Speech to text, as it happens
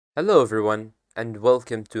Hello everyone and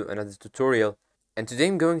welcome to another tutorial, and today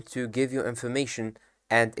I'm going to give you information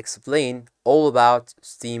and explain all about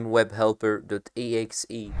Steam Webhelper.exe.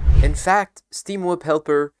 In fact, Steam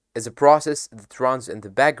Webhelper is a process that runs in the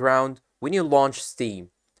background when you launch Steam.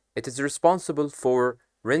 It is responsible for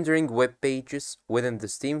rendering web pages within the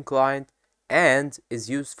Steam client and is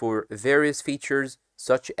used for various features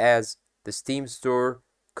such as the Steam Store,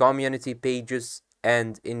 community pages,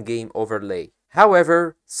 and in-game overlay.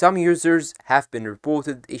 However, some users have been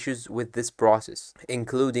reported issues with this process,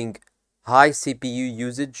 including high CPU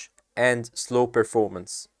usage and slow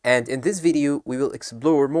performance. And in this video, we will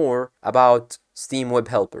explore more about Steam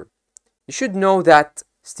Webhelper. You should know that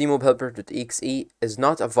Steam Webhelper.exe is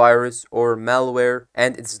not a virus or malware,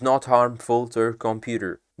 and it's not harmful to your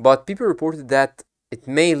computer. But people reported that it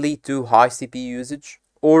may lead to high CPU usage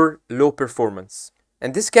or low performance.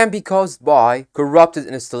 And this can be caused by corrupted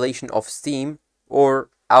installation of Steam or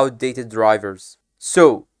outdated drivers.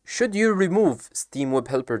 So, should you remove Steam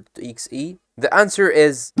Webhelper.exe? The answer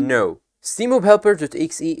is no. Steam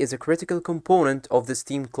Webhelper.exe is a critical component of the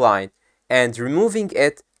Steam client, and removing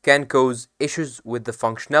it can cause issues with the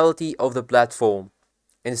functionality of the platform.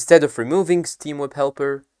 Instead of removing Steam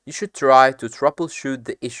Webhelper, you should try to troubleshoot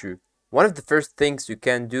the issue. One of the first things you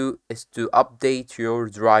can do is to update your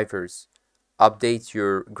drivers. Update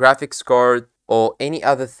your graphics card or any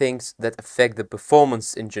other things that affect the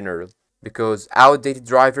performance in general, because outdated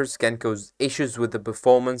drivers can cause issues with the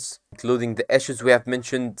performance, including the issues we have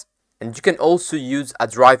mentioned. And you can also use a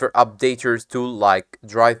driver updater tool like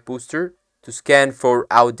Drive Booster to scan for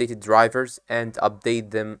outdated drivers and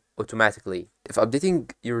update them automatically. If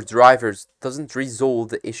updating your drivers doesn't resolve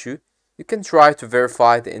the issue, you can try to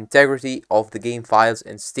verify the integrity of the game files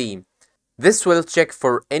in Steam. This will check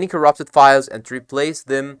for any corrupted files and replace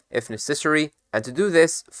them if necessary, and to do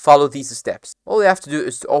this, follow these steps. All you have to do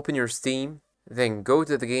is to open your Steam, then go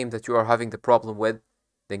to the game that you are having the problem with,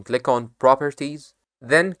 then click on Properties,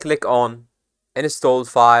 then click on Installed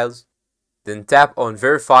Files, then tap on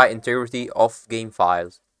Verify Integrity of Game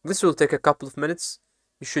Files. This will take a couple of minutes.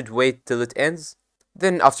 You should wait till it ends.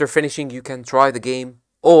 Then after finishing, you can try the game.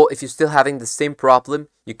 Or if you're still having the same problem,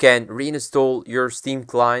 you can reinstall your Steam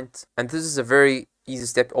client. And this is a very easy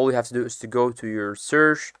step. All you have to do is to go to your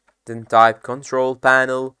search, then type Control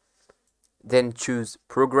Panel, then choose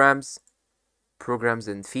Programs, Programs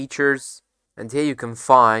and Features. And here you can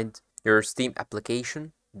find your Steam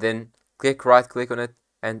application. Then right click on it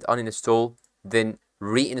and uninstall. Then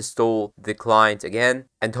reinstall the client again.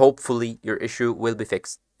 And hopefully your issue will be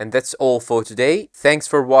fixed. And that's all for today. Thanks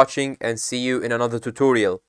for watching and see you in another tutorial.